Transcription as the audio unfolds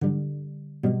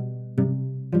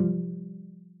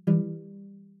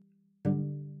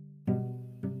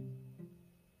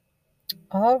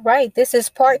All right, this is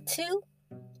part 2,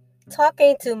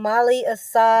 talking to Molly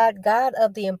Assad, God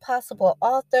of the Impossible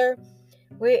author.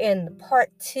 We're in part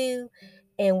 2,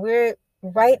 and we're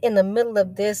right in the middle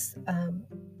of this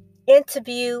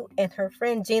interview, and her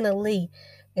friend Gina Lee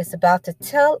is about to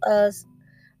tell us,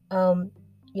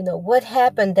 what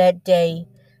happened that day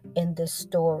in this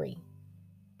story.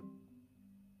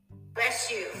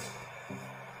 Bless you.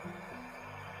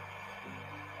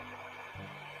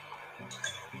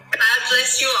 God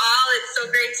bless you all. It's so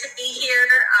great to be here.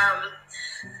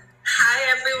 Hi,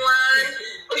 everyone.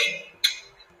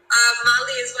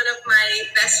 Molly is one of my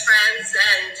best friends,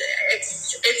 and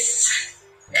it's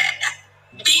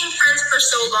being friends for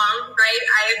so long, right?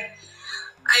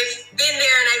 I've been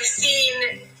there and I've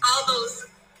seen all those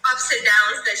ups and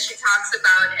downs that she talks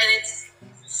about, and it's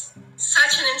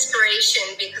such an inspiration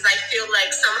because I feel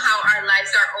like somehow our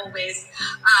lives are always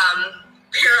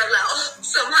parallel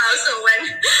somehow. So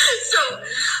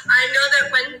I know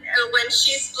that when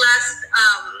she's blessed,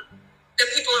 the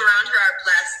people around her are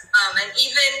blessed, and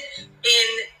even in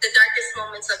the darkest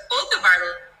moments of both of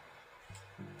our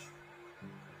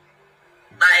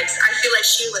lives, I feel like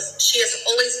she has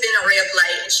always been a ray of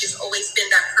light, and she's always been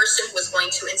that person who is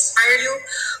going to inspire you,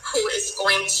 who is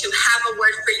going to have a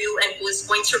word for you, and who is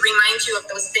going to remind you of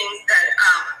those things that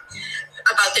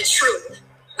about the truth,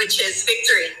 which is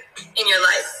victory in your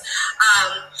life.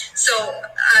 So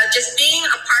just being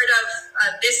a part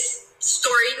of this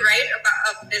story, right,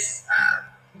 of this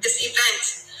event,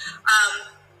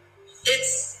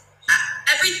 it's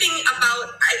everything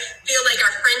about, I feel like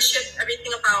our friendship,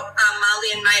 everything about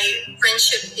Molly and my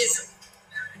friendship is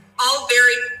all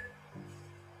very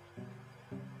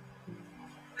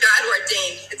God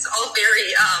ordained. It's all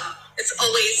very, it's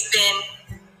always been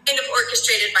kind of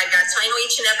orchestrated by God. So I know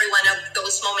each and every one of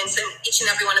those moments and each and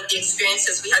every one of the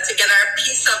experiences we had together are a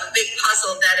piece of a big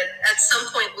puzzle that at some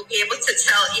point we'll be able to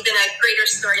tell even a greater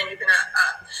story and even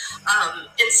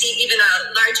and see even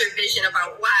a larger vision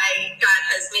about why God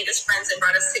has made us friends and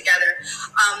brought us together.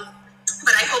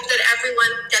 But I hope that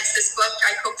everyone gets this book.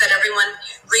 I hope that everyone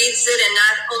reads it and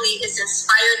not only is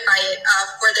inspired by it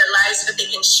for their lives, but they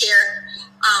can share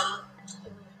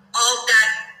all that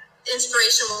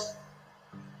inspirational,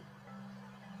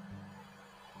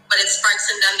 but it sparks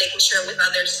in them, they can share it with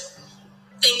others.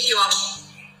 Thank you all.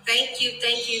 Thank you.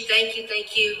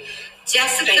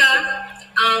 Jessica,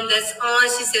 that's on.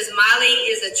 She says, Molly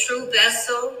is a true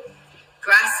vessel.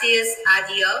 Gracias a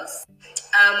Dios.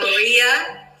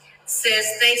 Maria says,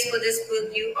 thanks for this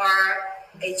book. You are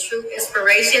a true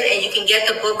inspiration, and you can get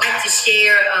the book to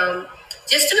share,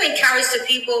 just to encourage the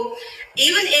people.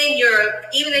 Even in your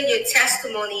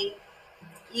testimony,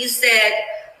 you said,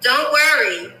 don't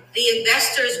worry, the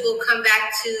investors will come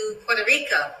back to Puerto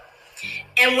Rico.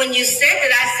 And when you said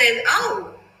that, I said,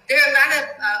 oh, there are a lot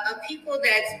of people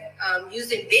that's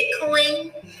using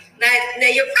Bitcoin. Now,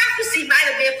 your prophecy might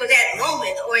have been for that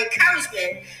moment or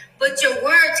encouragement, but your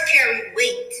words carry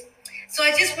weight. So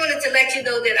I just wanted to let you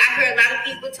know that I heard a lot of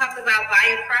people talk about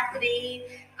buying property,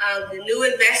 the new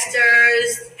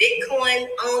investors, Bitcoin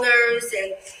owners,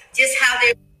 and just how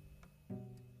they're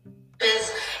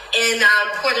in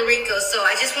Puerto Rico. So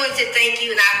I just wanted to thank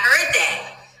you, and I heard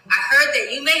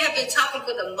that you may have been talking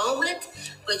for the moment,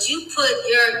 but you put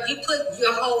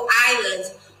your whole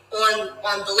island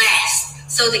on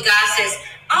blast. So that God says,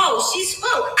 "Oh, she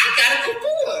spoke. I gotta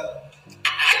perform.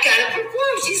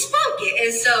 She spoke it."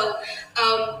 And so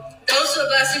those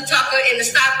of us who talk in the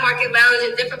stock market lounge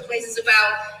and different places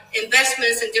about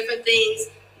investments and different things,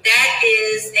 that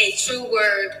is a true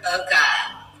word of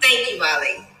God. Thank you,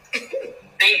 Molly.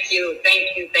 Thank you.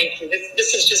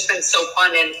 This has just been so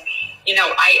fun, and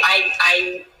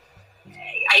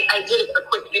I did a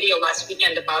quick video last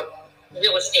weekend about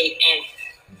real estate, and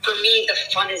for me, the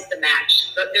fun is the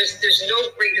match. But there's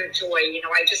no greater joy.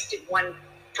 I just did one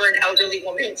for an elderly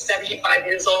woman, 75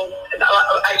 years old.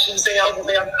 I shouldn't say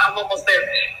elderly. I'm almost there.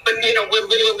 But we're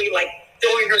literally like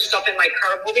throwing her stuff in my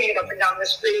car, moving it up and down the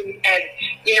street, and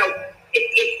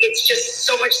it's just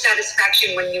so much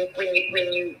satisfaction when you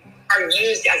are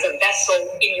used as a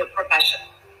vessel in your profession.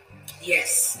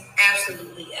 Yes,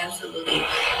 absolutely.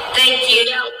 Thank you.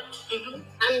 Mm-hmm.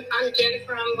 I'm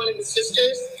Jennifer. I'm one of the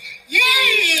sisters.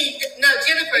 Yay! No,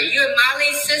 Jennifer, you're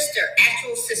Molly's sister,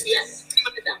 actual sister. Yes.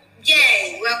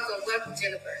 Yay! Welcome,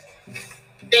 Jennifer.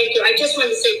 Thank you. I just wanted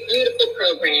to say, beautiful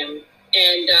program,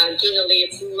 and Gina Lee,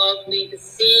 it's lovely to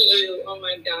see you. Oh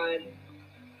my God.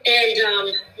 And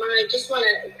I just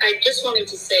wanted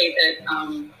to say that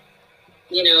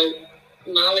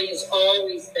Molly has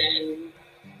always been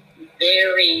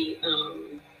very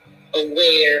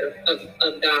aware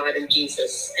of God and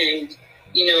Jesus, and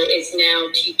is now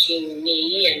teaching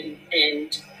me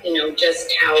and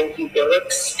just how he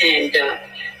works. And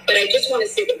but I just want to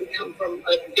say that we come from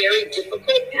a very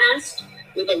difficult past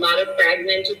with a lot of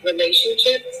fragmented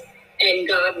relationships, and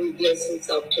God reveals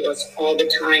himself to us all the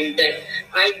time, that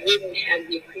I wouldn't have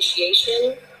the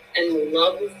appreciation and the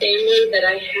love of family that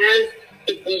I have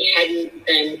if we hadn't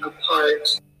been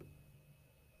apart.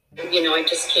 I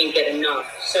just can't get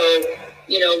enough. So,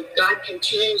 God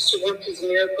continues to work his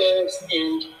miracles,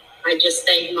 and I just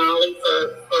thank Molly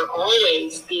for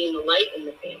always being the light in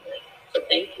the family. So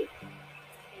thank you.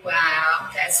 Wow,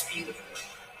 that's beautiful.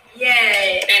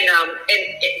 Yay. And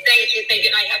thank you.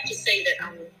 And I have to say that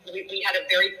we had a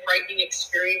very frightening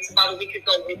experience about a week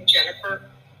ago with Jennifer.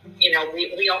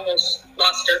 We almost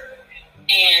lost her.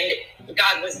 And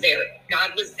God was there.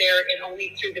 God was there, and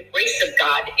only through the grace of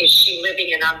God is she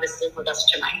living and on this live with us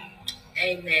tonight.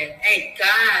 Amen. Hey,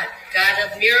 God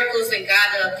of miracles and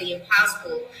God of the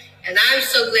impossible. And I'm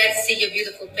so glad to see your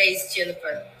beautiful face,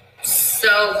 Jennifer.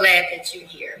 So glad that you're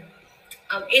here.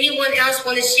 Anyone else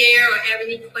want to share or have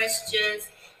any questions?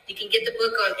 You can get the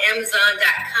book on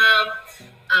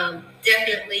Amazon.com.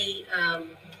 Definitely.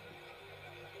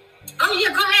 Oh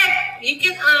yeah, go ahead. You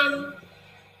can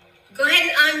go ahead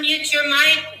and unmute your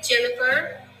mic,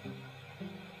 Jennifer.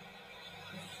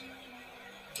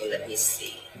 Let me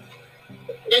see.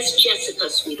 That's Jessica,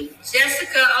 sweetie.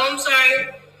 Jessica, oh, I'm sorry.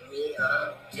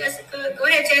 Jessica, go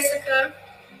ahead, Jessica.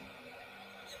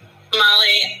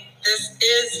 Molly, this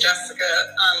is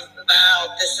Jessica.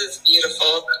 Wow, this is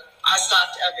beautiful. I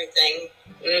stopped everything.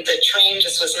 The train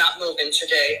just was not moving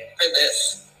today for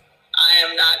this. I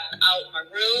am not out of my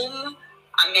room.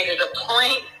 I made it a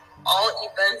point. All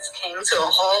events came to a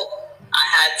halt.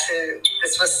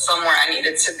 This was somewhere I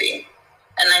needed to be.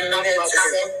 And I needed to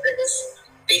sit this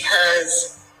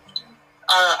because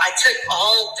I took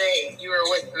all day. You were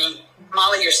with me.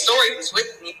 Molly, your story was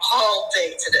with me all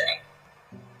day today.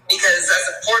 Because as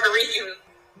a Puerto Rican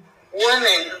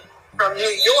woman from New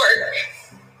York,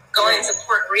 going to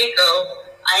Puerto Rico,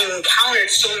 I encountered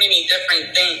so many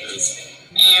different things.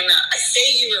 And I say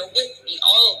you were with me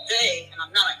all day, and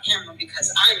I'm not on camera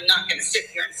because I'm not going to sit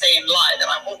here and say and lie that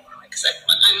I won't cry, because I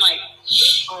might.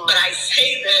 But I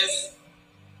say this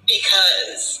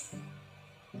because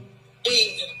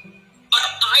our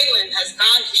island has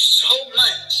gone through so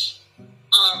much.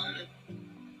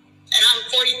 And I'm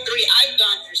 43, I've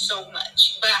gone through so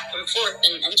much back and forth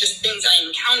and just things I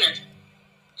encountered.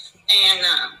 And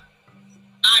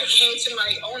I came to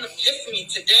my own epiphany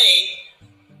today,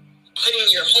 putting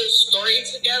your whole story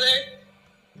together,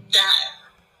 that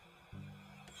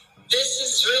this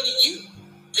is really you.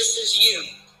 This is you.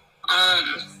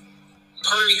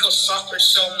 Puerto Rico suffered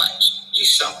so much. You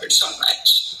suffered so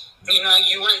much.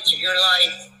 You went through your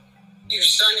life. Your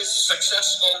son is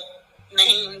successful,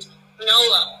 named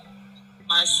Noah.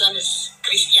 My son is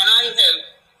Cristian Angel.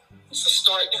 There's a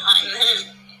story behind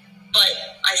him. But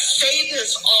I say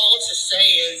this all to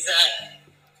say is that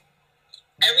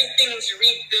everything's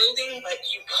rebuilding, but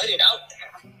you put it out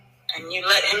there and you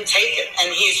let him take it,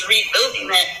 and he's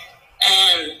rebuilding it.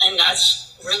 And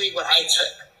that's really what I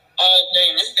took all day.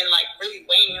 And it's been really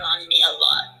weighing on me a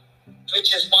lot,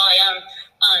 which is why I'm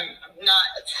not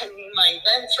attending my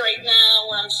events right now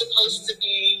where I'm supposed to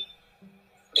be,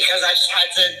 because I just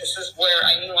had to. This is where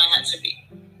I knew I had to be.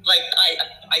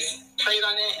 I prayed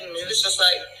on it, and it was just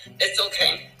it's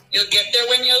okay. You'll get there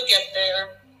when you'll get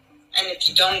there. And if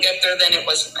you don't get there, then it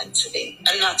wasn't meant to be.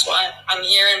 And that's why I'm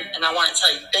here, and I want to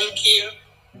tell you thank you.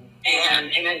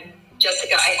 And then,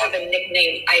 Jessica, I have a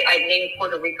nickname. I named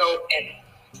Puerto Rico, and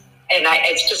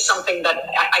it's just something that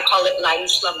I call it La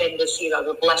Isla Bendecida,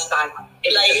 the blessed island.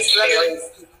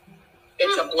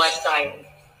 It's a blessed island.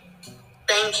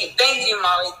 Thank you,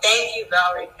 Molly. Thank you,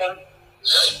 Valerie. Thank you.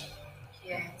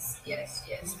 Yes.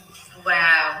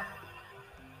 Wow.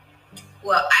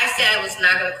 Well, I said I was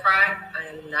not going to cry. I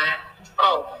am not.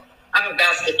 Oh, I'm a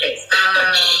basket case.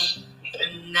 I'm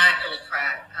not going to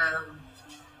cry.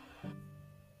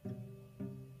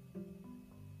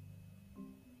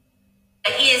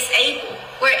 He is able,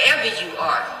 wherever you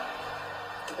are.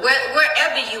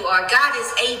 Wherever you are, God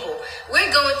is able.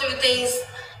 We're going through things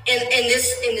in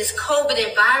this COVID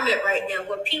environment right now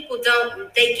where people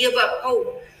they give up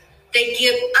hope. They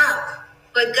give up.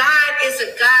 But God is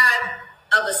a God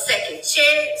of a second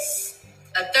chance,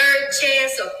 a third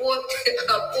chance, a fourth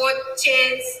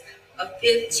chance, a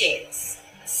fifth chance,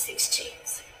 a sixth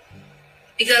chance.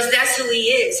 Because that's who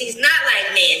he is. He's not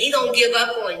like man. He don't give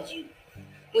up on you.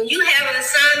 When you have an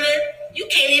assignment, you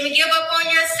can't even give up on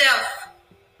yourself,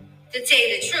 to tell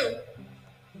you the truth.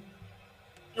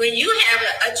 When you have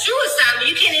a true assignment,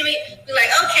 you can't even be like,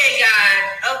 okay,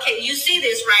 God, okay, you see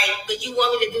this, right? But you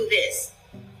want me to do this.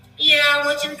 Yeah, I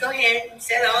want you to go ahead and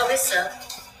set all this up.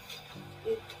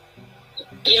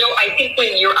 You know, I think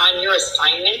when you're on your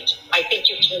assignment, I think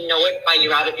you can know it by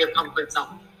you're out of your comfort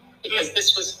zone. Because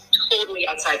this was totally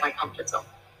outside my comfort zone.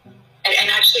 And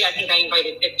actually, I think I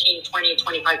invited 15, 20,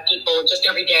 25 people. Just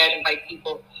every day I'd invite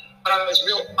people. But I was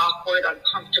real awkward,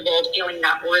 uncomfortable, feeling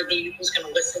not worthy. Who's going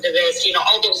to listen to this? You know,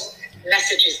 all those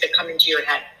messages that come into your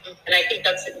head. And I think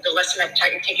that's the lesson I've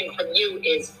taken from you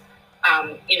is,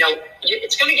 you know,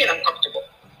 it's going to get uncomfortable.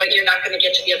 But you're not going to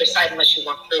get to the other side unless you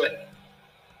walk through it.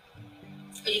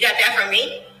 You got that from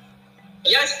me?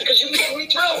 Yes, because you pulled me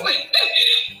through.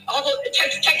 All the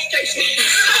text.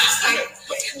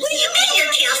 What do you mean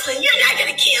you're canceling? You're not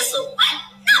going to cancel. What?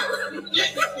 No.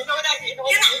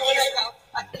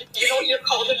 You know what you're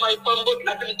called in my phone book?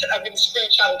 I'm going to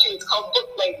screenshot it too. It's called book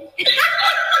lady.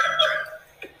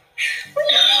 What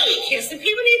do you mean cancel?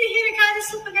 People need to hear that God is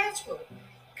supernatural.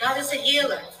 God is a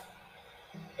healer.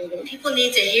 People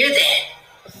need to hear that.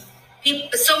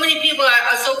 So many people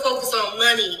are so focused on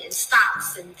money and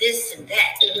stocks and this and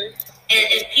that.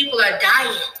 And people are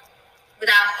dying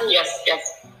without hope.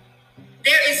 Yes.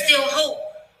 There is still hope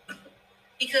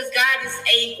because God is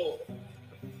able.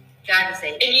 God is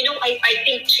able. And you know, I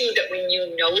think too that when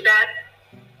you know that,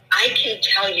 I can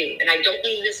tell you, and I don't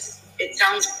mean this, it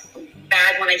sounds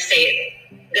bad when I say it,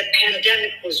 the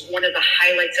pandemic was one of the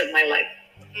highlights of my life.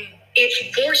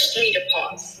 It forced me to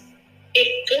pause.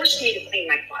 It forced me to clean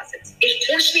my closets. It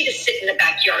forced me to sit in the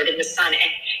backyard in the sun,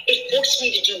 and it forced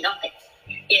me to do nothing.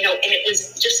 You know, and it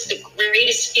was just the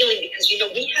greatest feeling because, you know,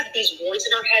 we have these wars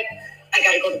in our head. I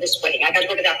got to go to this wedding. I got to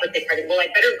go to that birthday party. Well, I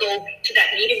better go to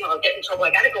that meeting or I'll get in trouble.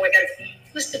 I got to go. It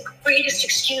was the greatest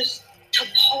excuse to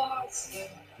pause.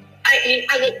 I mean,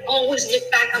 I will always look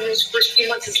back on those first few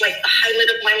months as like the highlight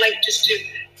of my life, just to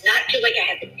not feel like I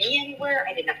had to be anywhere.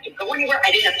 I didn't have to go anywhere.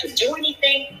 I didn't have to do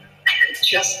anything. I could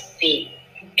just be.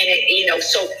 And it, you know,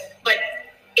 so, but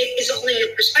it is all in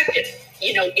your perspective.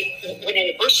 You know, when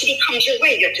adversity comes your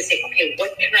way, you have to say, okay,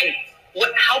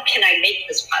 how can I make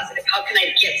this positive? How can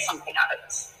I get something out of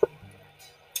this?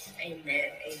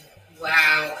 Amen.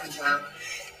 Wow.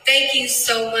 Thank you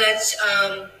so much.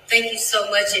 Thank you so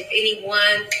much. If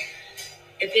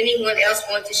anyone else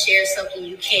wants to share something,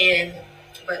 you can.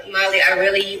 But Molly, I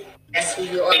really, that's who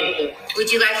you are.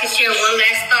 Would you like to share one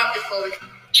last thought before we?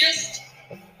 Just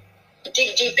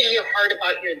dig deep in your heart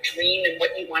about your dream and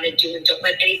what you want to do, and don't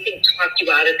let anything talk you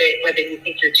out of it, whether you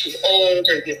think you're too old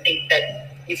or you think that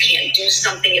you can't do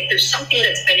something. If there's something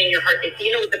that's been in your heart,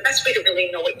 you know, the best way to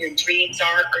really know what your dreams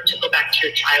are to go back to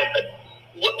your childhood.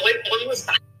 What was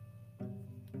the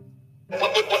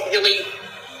what really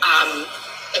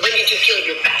when did you feel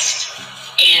your best?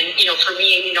 And, you know, for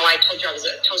me, you know, I told you I was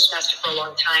a Toastmaster for a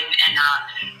long time, and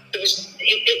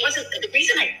it wasn't, the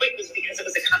reason I quit was because it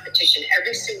was a competition.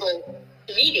 Every single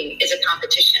meeting is a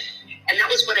competition. And that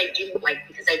was what I didn't like,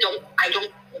 because I don't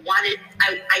want it.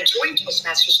 I joined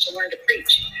Toastmasters to learn to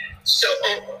preach, so,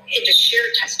 and to share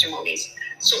testimonies.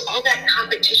 So all that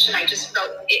competition, I just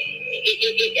felt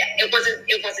it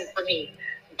wasn't for me.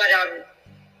 But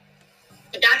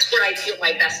that's where I feel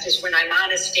my best, is when I'm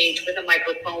on a stage with a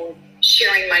microphone,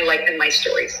 sharing my life and my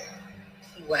stories.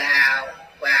 Wow.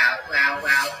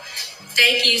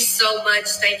 Thank you so much.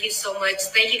 Thank you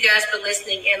guys for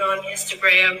listening in on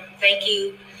Instagram. Thank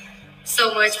you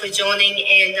so much for joining.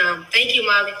 And thank you,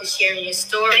 Molly, for sharing your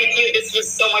story. Thank you. This was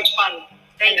so much fun.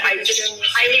 And I just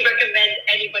highly recommend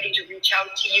anybody to reach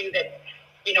out to you that,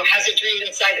 you know, has a dream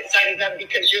inside of them,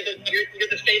 because you're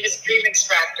the famous dream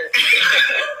extractor.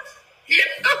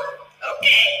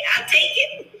 Okay, I'll take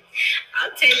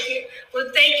it. Well,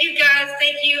 thank you guys.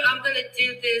 Thank you. I'm gonna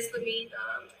do this. Let me.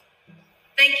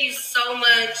 Thank you so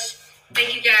much.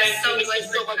 Thank you guys so much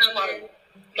for coming.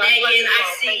 Megan,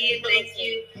 I see you. Thank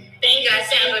you. Thank you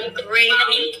guys. Have a great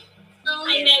week.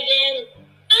 Hi, Megan.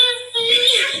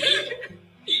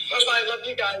 Bye-bye. Love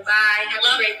you guys. Bye. Have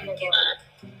a great weekend.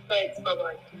 Thanks.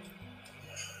 Bye-bye.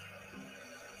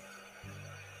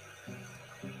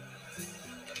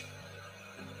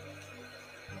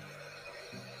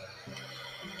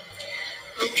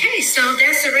 Okay, so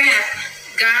that's a wrap.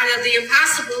 God of the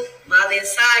Impossible, Molly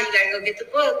Assad, you gotta go get the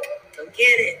book. Go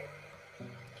get it.